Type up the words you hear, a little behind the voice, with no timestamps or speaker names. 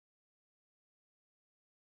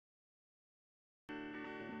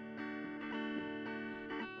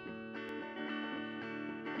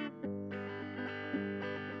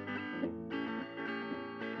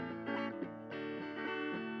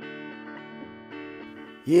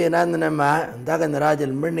Ye nanama dagan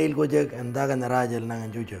rajal mernil gojek and dagan rajal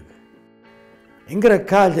nangan jujak. Ingra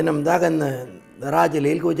kaljinam dagan rajal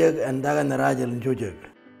il gojek and dagan rajal jujak.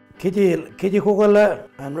 Kiji kukola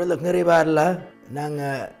and relak ngaribarla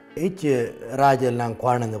nang each rajal nang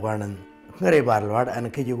kwanan ngaribarla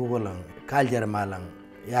and kiji kukolang kaljar malang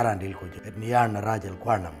yaran il gojek et niyan rajal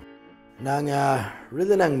kwanam. Nang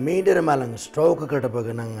ridanang mainder malang stroke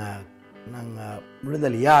katapaga nang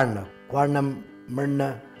ridal yarn kwanam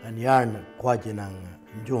Murna and yarn quajinang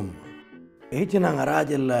jum. Echinang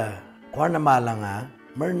rajal quanamalanga,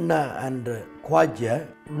 Murna and quaja,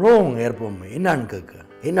 wrong erpum, inankaka.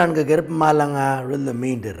 Inanka gerp malanga, rilla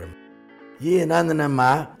mainder. Ye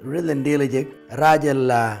nananama, rillan diligik,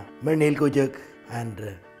 rajal mernil kujak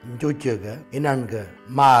and jujaga, inanka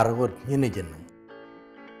mar wood yinijin.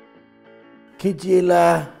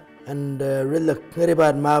 Kijila and rilla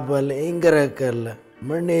keribad marble, ingarakal.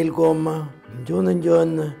 Mernil goma,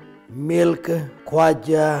 John, milk,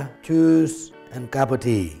 quaja, juice, and cup of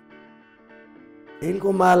tea.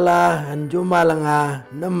 Ilgomala and Jumalanga,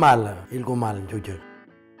 Namala, Ilgomal and Jujak.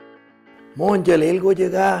 Monjal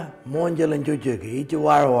Ilgojaga, Monjal and Jujak, each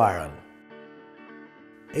warwar.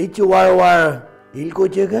 Each warwar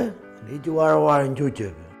Ilgojaga, each warwar and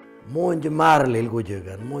Jujak. Monjamaral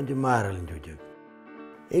Ilgojaga, and Monjamaral and Jujak.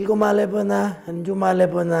 Ilgomalebana and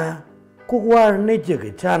Jumalebana. Kukwar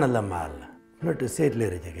nijig chanala mal, not to say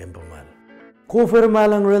later mal. Kufir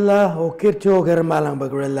malang rilla o kircho ger malang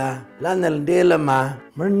bagrilla, lanel dela ma,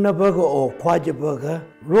 murna baga o quaja baga,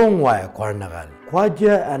 wrongwire quarnagal.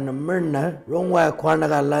 Quaja and murna, wrongwire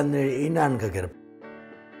quarnagal lander inan gager.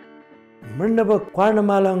 Murna bag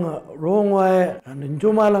quarnamalang wrongwire and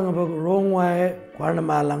jumalang bag wrongwire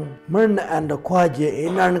quarnamalang, murna and the quaja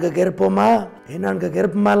inan gager poma, inan gager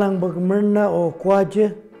malang bag murna o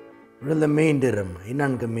quaja. Rilla mainderum,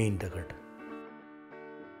 inanka main takat.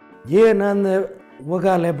 Ye nan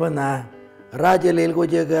wagalebana, Rajal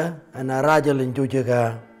ilgojaga, and a Rajal in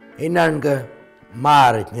Jujaga, inanka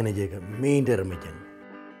marit yanajaga, mainderum.